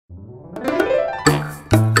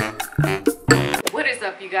is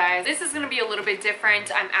up, you guys? This is gonna be a little bit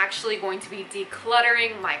different. I'm actually going to be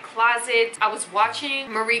decluttering my closet. I was watching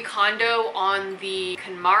Marie Kondo on the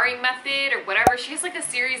Konmari method or whatever. She has like a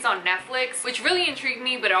series on Netflix, which really intrigued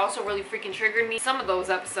me, but it also really freaking triggered me. Some of those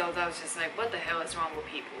episodes, I was just like, what the hell is wrong with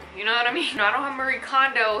people? You know what I mean? I don't have Marie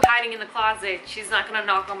Kondo hiding in the closet. She's not gonna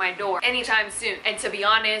knock on my door anytime soon. And to be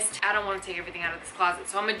honest, I don't want to take everything out of this closet.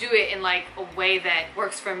 So I'm gonna do it in like a way that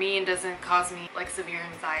works for me and doesn't cause me like severe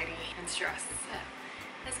anxiety and stress. So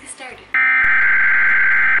let's get started.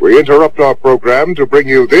 We interrupt our program to bring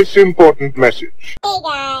you this important message. Hey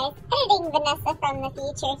guys, editing Vanessa from the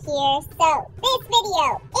future here. So this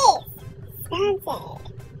video is sponsored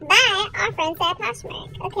by our friends at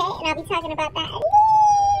Poshmark, okay? And I'll be talking about that a little bit.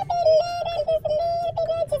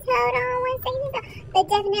 Just hold on 1 second. But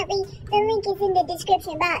definitely, the link is in the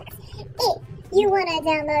description box if you want to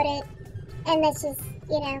download it. And let's just,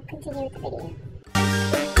 continue with the video.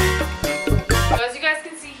 So as you guys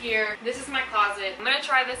can see here, this is my closet. I'm gonna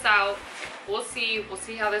try this out. We'll see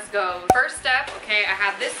how this goes. First step, okay, I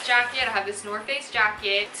have this jacket. I have this North Face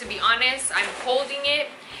jacket. To be honest, I'm holding it.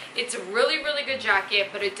 It's a really, really good jacket,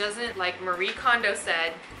 but it doesn't, like Marie Kondo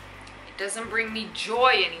said, it doesn't bring me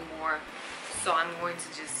joy anymore. So I'm going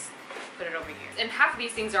to just put it over here. And half of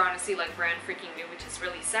these things are honestly like brand freaking new, which is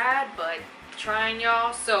really sad, but trying,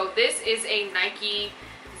 y'all. So this is a Nike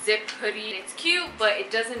zip hoodie. It's cute, but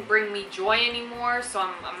it doesn't bring me joy anymore, so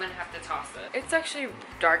I'm gonna have to toss it. It's actually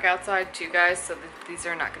dark outside too, guys, so these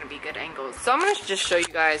are not gonna be good angles. So I'm gonna just show you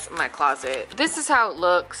guys my closet. This is how it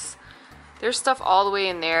looks. There's stuff all the way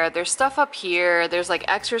in there. There's stuff up here. There's like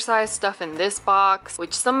exercise stuff in this box,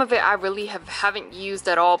 which some of it I really haven't used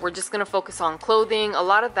at all. We're just gonna focus on clothing. A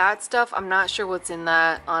lot of that stuff, I'm not sure what's in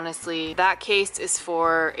that, honestly. That case is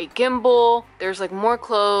for a gimbal. There's like more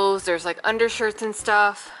clothes. There's like undershirts and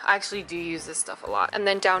stuff. I actually do use this stuff a lot. And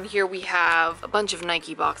then down here we have a bunch of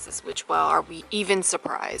Nike boxes, which, well, are we even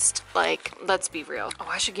surprised? Like, let's be real. Oh,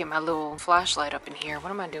 I should get my little flashlight up in here. What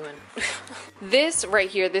am I doing? This right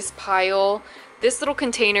here, this pile, this little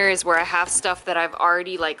container is where I have stuff that I've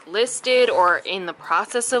already like listed or in the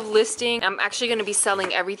process of listing. I'm actually going to be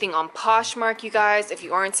selling everything on Poshmark, you guys. If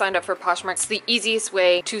you aren't signed up for Poshmark, it's the easiest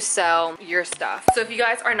way to sell your stuff. So if you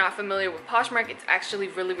guys are not familiar with Poshmark, it's actually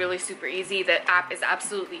really, really super easy. The app is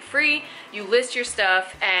absolutely free. You list your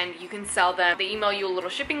stuff and you can sell them. They email you a little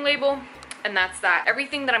shipping label. And that's that.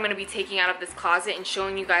 Everything that I'm going to be taking out of this closet and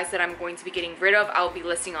showing you guys that I'm going to be getting rid of, I'll be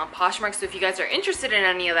listing on Poshmark. So if you guys are interested in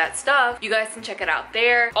any of that stuff, you guys can check it out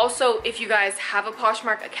there. Also, if you guys have a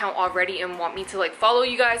Poshmark account already and want me to like follow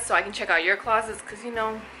you guys so I can check out your closets, because you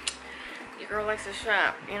know, your girl likes to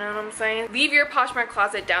shop, you know what I'm saying? Leave your Poshmark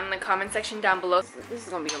closet down in the comment section down below. This is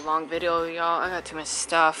going to be a long video, y'all. I got too much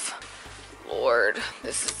stuff. Lord,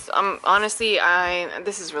 this is honestly,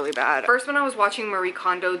 this is really bad. First, when I was watching Marie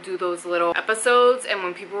Kondo do those little episodes and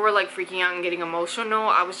when people were like freaking out and getting emotional,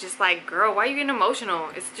 I was just like, girl, why are you getting emotional?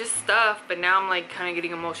 It's just stuff. But now I'm like kind of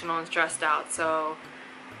getting emotional and stressed out, so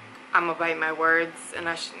I'm gonna bite my words. And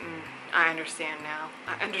I understand now.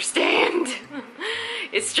 I understand.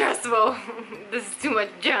 It's stressful. This is too much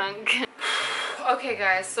junk. Okay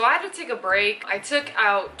guys, so I had to take a break. I took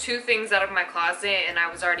out 2 things out of my closet and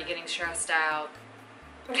I was already getting stressed out.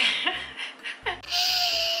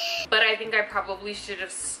 But I think I probably should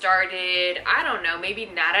have started, I don't know, maybe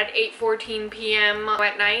not at 8:14 p.m.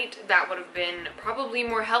 at night. That would have been probably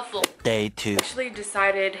more helpful. Day 2. I actually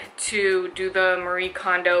decided to do the Marie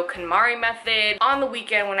Kondo Konmari method on the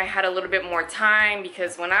weekend when I had a little bit more time,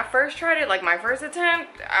 because when I first tried it, like my first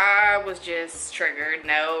attempt, I was just triggered.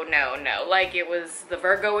 No. Like it was, the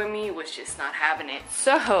Virgo in me was just not having it.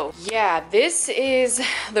 So yeah, this is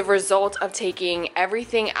the result of taking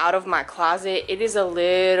everything out of my closet. It is a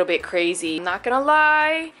little bit crazy. I'm not gonna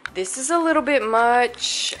lie, this is a little bit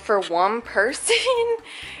much for one person.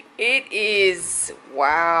 It is,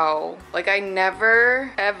 wow. Like I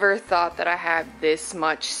never ever thought that I had this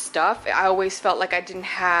much stuff. I always felt like I didn't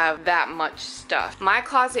have that much stuff. My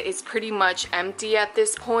closet is pretty much empty at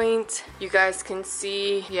this point. You guys can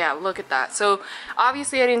see, yeah, look at that. So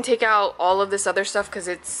obviously I didn't take out all of this other stuff because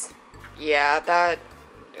it's, yeah, that,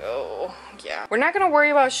 oh yeah. We're not gonna worry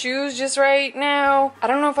about shoes just right now. I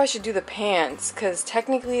don't know if I should do the pants because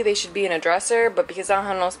technically they should be in a dresser, but because I don't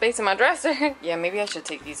have no space in my dresser, yeah, maybe I should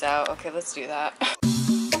take these out. Okay, let's do that.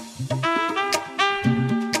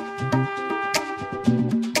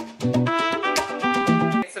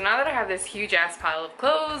 So now that I have this huge ass pile of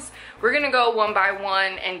clothes, we're gonna go one by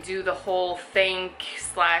one and do the whole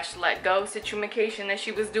thank/let go situation that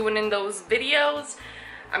she was doing in those videos.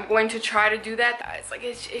 I'm going to try to do that. It's like,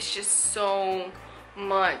 it's just so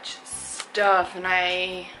much stuff, and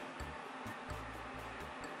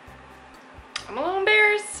I'm a little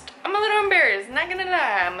embarrassed. I'm a little embarrassed. Not gonna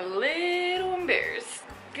lie, I'm a little embarrassed.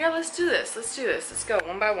 Yeah, let's do this. Let's do this. Let's go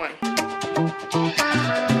one by one.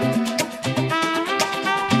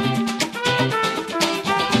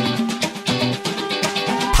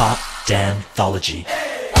 Pop Danthology.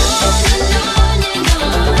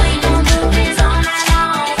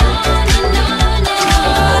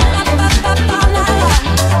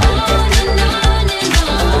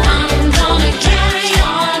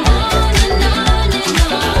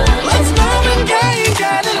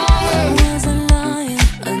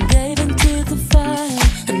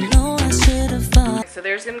 So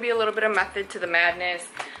there's going to be a little bit of method to the madness.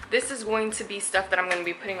 This is going to be stuff that I'm going to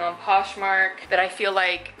be putting on Poshmark that I feel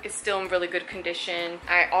like is still in really good condition.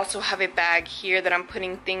 I also have a bag here that I'm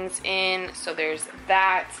putting things in, so there's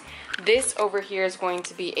that. This over here is going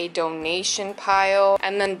to be a donation pile,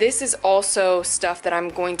 and then this is also stuff that I'm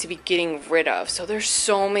going to be getting rid of. So there's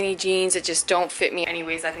so many jeans that just don't fit me.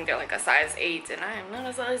 Anyways, I think they're like a size 8, and I am not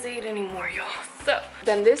a size 8 anymore, y'all. So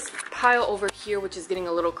then this pile over here, which is getting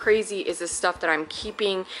a little crazy, is the stuff that I'm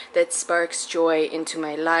keeping that sparks joy into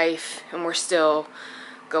my life, and we're still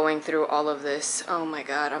going through all of this. Oh my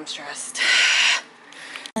god, I'm stressed.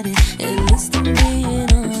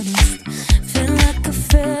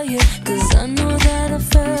 Cause I know that I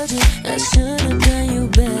failed you. I should have done you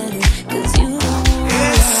better. Cause you don't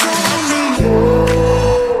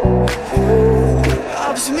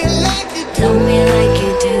love me like you do.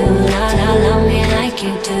 Love me like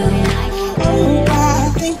you do. Oh, I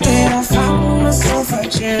think that I found myself a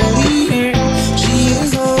cheerleader. She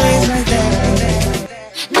is always right there.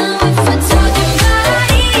 Now if I talk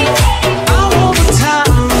about it, I want the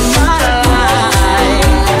time of my life.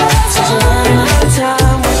 Such a long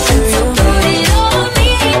time with you. put it on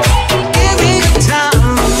me. Give me the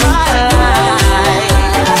time of my life.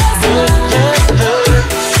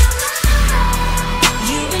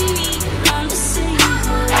 You and me on the same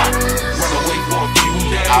boat.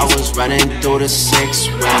 I was running through the 6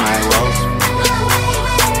 when I was.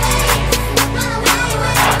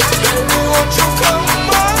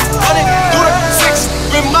 Running through the 6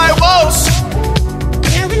 with my woes.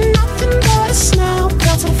 Hearing nothing but a smile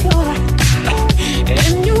felt on the floor.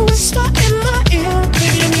 And you whisper in my ear,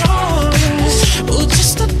 baby, I'm yours. Oh,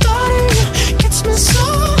 just the thought of you gets me so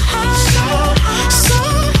high, so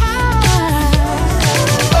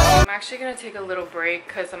high. I'm actually gonna take a little break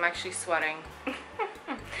because I'm actually sweating.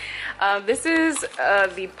 This is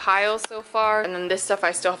the pile so far, and then this stuff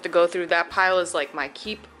I still have to go through. That pile is like my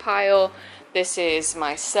keep pile. This is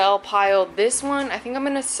my sell pile. This one I think I'm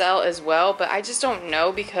gonna sell as well, but I just don't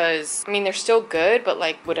know because I mean they're still good, but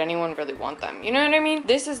like would anyone really want them? You know what I mean?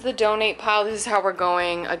 This is the donate pile. This is how we're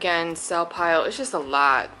going. Again, sell pile. It's just a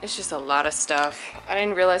lot. It's just a lot of stuff. I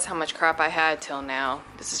didn't realize how much crap I had till now.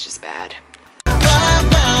 This is just bad.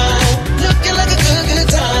 Looking like a good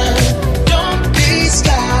time. Don't be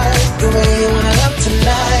scared. The way you wanna love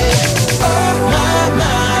tonight. Oh my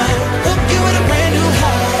mind. Hook you with a brand new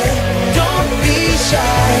high. Don't be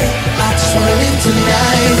shy. I just wanna live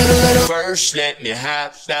tonight. First, let me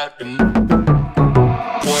hop out the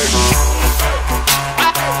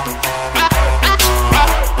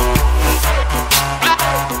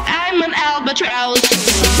I'm an albatross.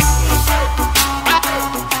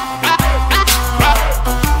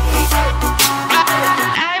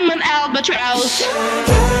 I'm an albatross.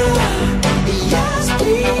 Yes,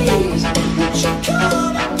 please. Won't you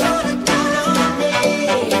come and put it down on me?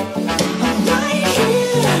 I'm right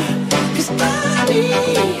here, 'cause I need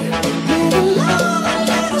a little love, a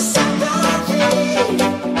little sympathy.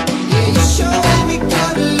 You show me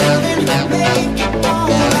good loving, make it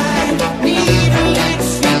alright. Need a little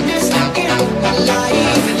sweetness in my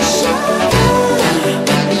life.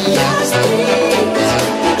 Yes, please.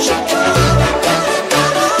 Won't you come and put it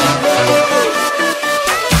down on me?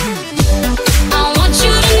 I want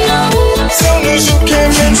you to know. Soon as you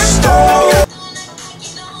can install.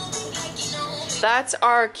 That's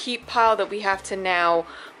our keep pile that we have to now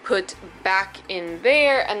put back in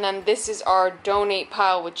there, and then this is our donate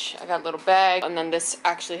pile, which I got a little bag, and then this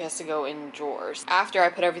actually has to go in drawers. After I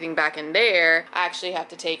put everything back in there, I actually have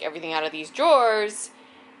to take everything out of these drawers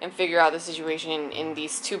and figure out the situation in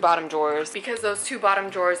these 2 bottom drawers, because those 2 bottom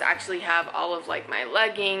drawers actually have all of like my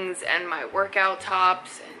leggings and my workout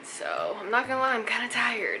tops and So I'm not gonna lie, I'm kind of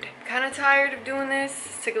tired. Kind of tired of doing this.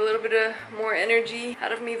 It's took a little bit of more energy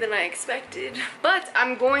out of me than I expected. But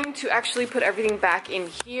I'm going to actually put everything back in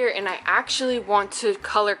here, and I actually want to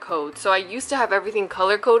color code. So I used to have everything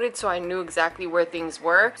color coded so I knew exactly where things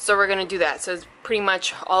were. So we're gonna do that. So it's pretty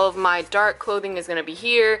much all of my dark clothing is gonna be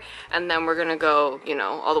here, and then we're gonna go, you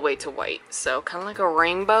know, all the way to white. So kind of like a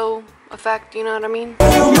rainbow effect, you know what I mean?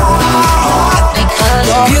 Because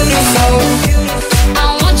you're beautiful. I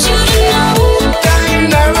want you to know that you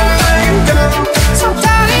never let go. So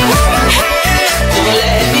darling, hold my hand, don't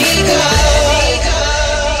let me go.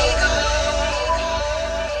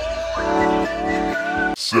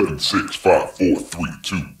 7, 6, 5, 4, 3,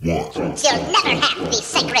 2, 1. You'll never have the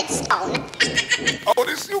sacred stone. Oh,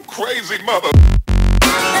 this you crazy mother.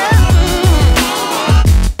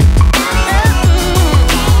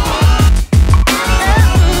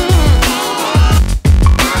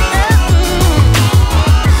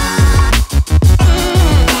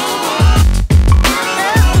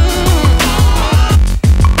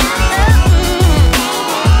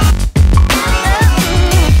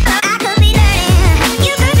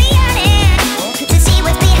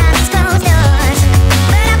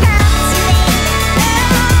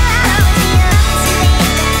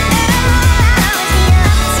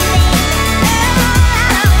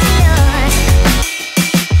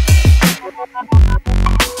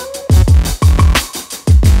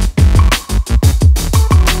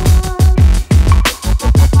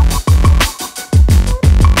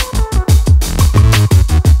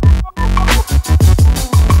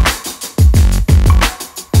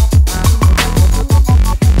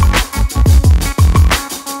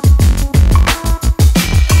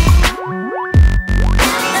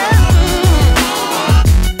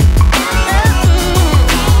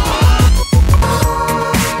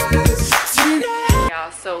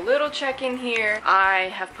 check-in here. I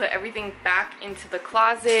have put everything back into the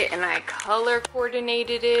closet and I color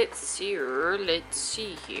coordinated it. So let's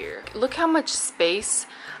see here. Look how much space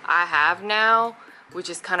I have now, which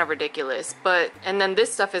is kind of ridiculous. But and then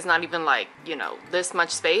this stuff is not even like, you know, this much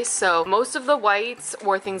space. So most of the whites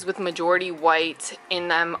or things with majority white in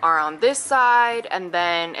them are on this side, and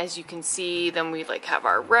then as you can see, then we like have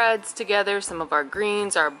our reds together, some of our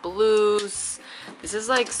greens, our blues. This is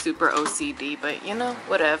like super OCD, but you know,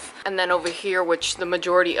 whatever. And then over here, which the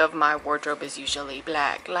majority of my wardrobe is usually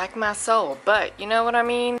black, like my soul, but you know what I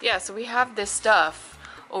mean? Yeah, so we have this stuff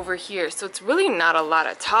over here, so it's really not a lot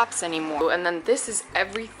of tops anymore. And then this is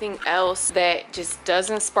everything else that just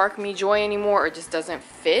doesn't spark me joy anymore or just doesn't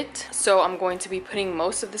fit. So I'm going to be putting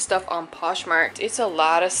most of the stuff on Poshmark. It's a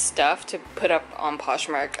lot of stuff to put up on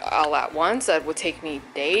Poshmark all at once. That would take me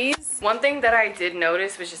days. One thing that I did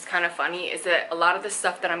notice, which is kind of funny, is that a lot of the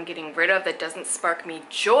stuff that I'm getting rid of that doesn't spark me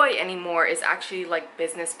joy anymore is actually like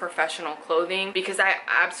business professional clothing, because I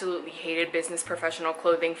absolutely hated business professional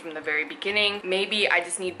clothing from the very beginning. Maybe I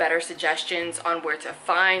just need better suggestions on where to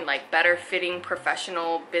find like better fitting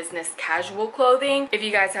professional business casual clothing. If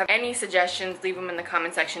you guys have any suggestions, leave them in the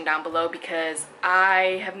comment section down below, because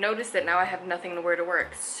I have noticed that now I have nothing to wear to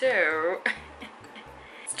work. So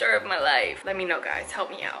story of my life. Let me know, guys, help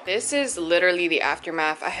me out. This is literally the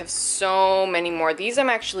aftermath. I have so many more. These I'm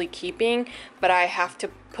actually keeping, but I have to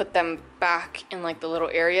put them back in like the little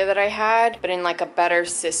area that I had, but in like a better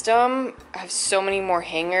system. I have so many more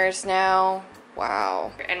hangers now.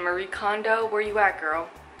 Wow. And Marie Kondo, where you at, girl?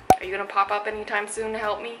 Are you gonna pop up anytime soon to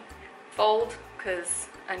help me fold? Because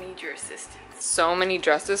I need your assistance. So many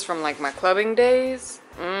dresses from like my clubbing days.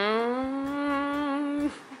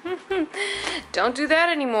 Don't do that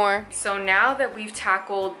anymore. So now that we've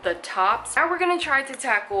tackled the tops, now we're gonna try to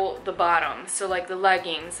tackle the bottoms. So like the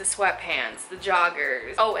leggings, the sweatpants, the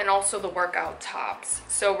joggers. Oh, and also the workout tops.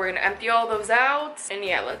 So we're gonna empty all those out, and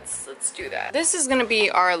yeah, let's do that. This is gonna be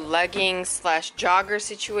our leggings slash jogger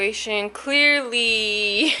situation.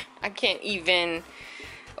 Clearly, I can't even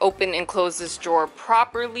open and close this drawer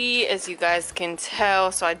properly, as you guys can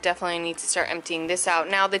tell, so I definitely need to start emptying this out.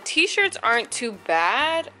 Now the t-shirts aren't too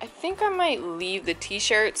bad. I think I might leave the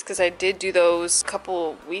t-shirts because I did do those a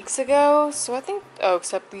couple weeks ago, so I think, oh,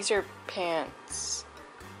 except these are pants.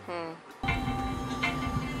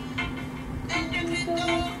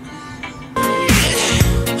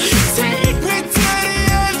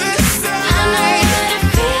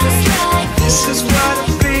 This is what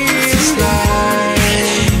it feels like.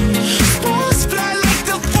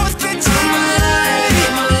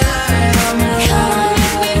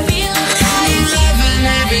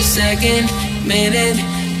 Second, minute,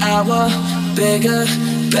 hour, bigger,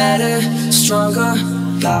 better, stronger,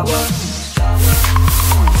 power.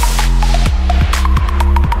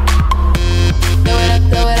 Throw it up,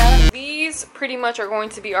 these pretty much are going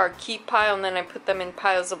to be our keep pile, and then I put them in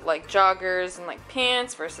piles of like joggers and like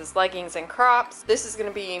pants versus leggings and crops. This is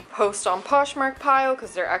gonna be post on Poshmark pile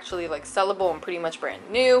because they're actually like sellable and pretty much brand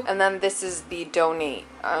new. And then this is the donate.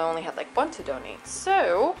 I only had like one to donate.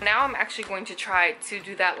 So now I'm actually going to try to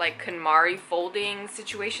do that like Konmari folding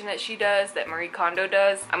situation that she does, that Marie Kondo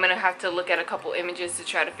does. I'm gonna have to look at a couple images to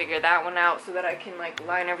try to figure that one out so that I can like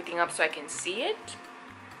line everything up so I can see it, so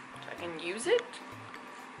I can use it.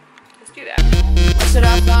 Let's do that. Should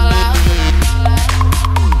I fall out?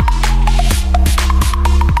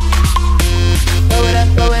 Throw it up,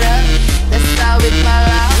 throw it up. That's how we fall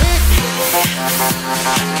out.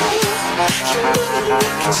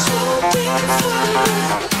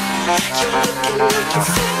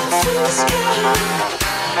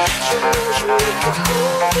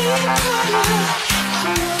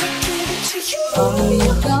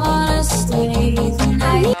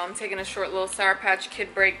 I'm taking a short little Sour Patch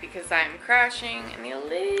Kid break because I'm crashing. I need a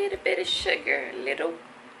little bit of sugar, a little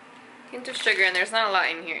hint of sugar, and there's not a lot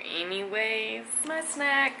in here anyways. My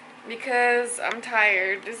snack, because I'm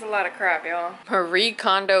tired. There's a lot of crap, y'all. Marie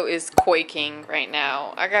Kondo is quaking right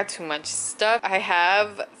now. I got too much stuff. I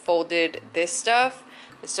have folded this stuff.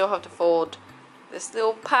 I still have to fold this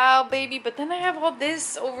little pile, baby, but then I have all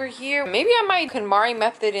this over here. Maybe I might Konmari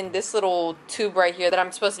method in this little tube right here that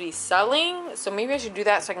I'm supposed to be selling. So maybe I should do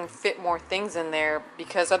that so I can fit more things in there,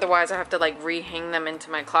 because otherwise I have to like re-hang them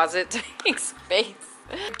into my closet to make space.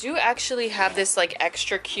 I do actually have this like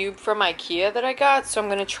extra cube from IKEA that I got, so I'm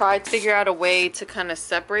gonna try to figure out a way to kind of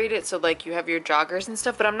separate it so like you have your joggers and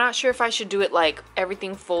stuff, but I'm not sure if I should do it like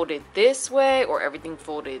everything folded this way or everything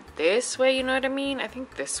folded this way, you know what I mean? I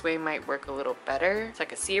think this way might work a little better so I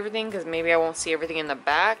can see everything, because maybe I won't see everything in the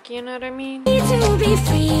back, you know what I mean? To be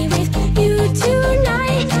free with you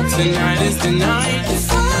tonight. Tonight is the night.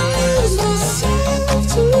 If I lose myself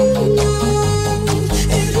tonight,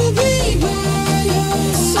 it'll be my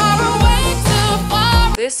sorrow way too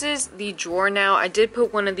far. This is the drawer now. I did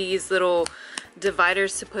put one of these little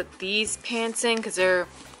dividers to put these pants in because they're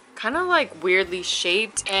kind of like weirdly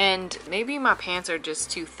shaped, and maybe my pants are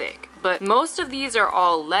just too thick. But most of these are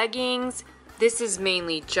all leggings. This is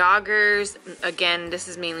mainly joggers. Again, this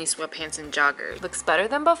is mainly sweatpants and joggers. Looks better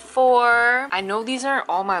than before. I know these aren't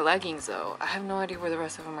all my leggings though. I have no idea where the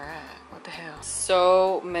rest of them are at. What the hell?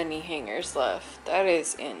 So many hangers left. That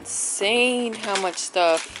is insane how much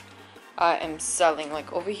stuff I am selling.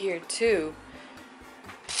 Like over here too.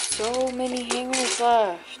 So many hangers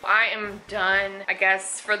left. I am done, I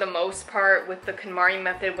guess, for the most part with the Konmari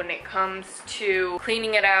method when it comes to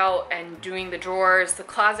cleaning it out and doing the drawers. The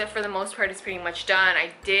closet for the most part is pretty much done.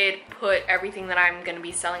 I did put everything that I'm gonna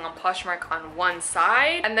be selling on Poshmark on one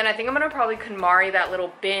side, and then I think I'm gonna probably Konmari that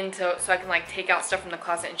little bin so I can like take out stuff from the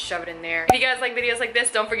closet and shove it in there. If you guys like videos like this,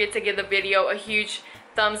 don't forget to give the video a huge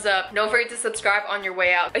thumbs up. Don't forget to subscribe on your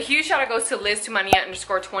way out. A huge shout out goes to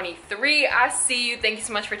Liz_23. I see you. Thank you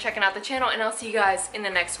so much for checking out the channel, and I'll see you guys in the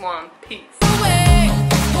next one. Peace.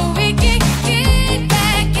 We can get back.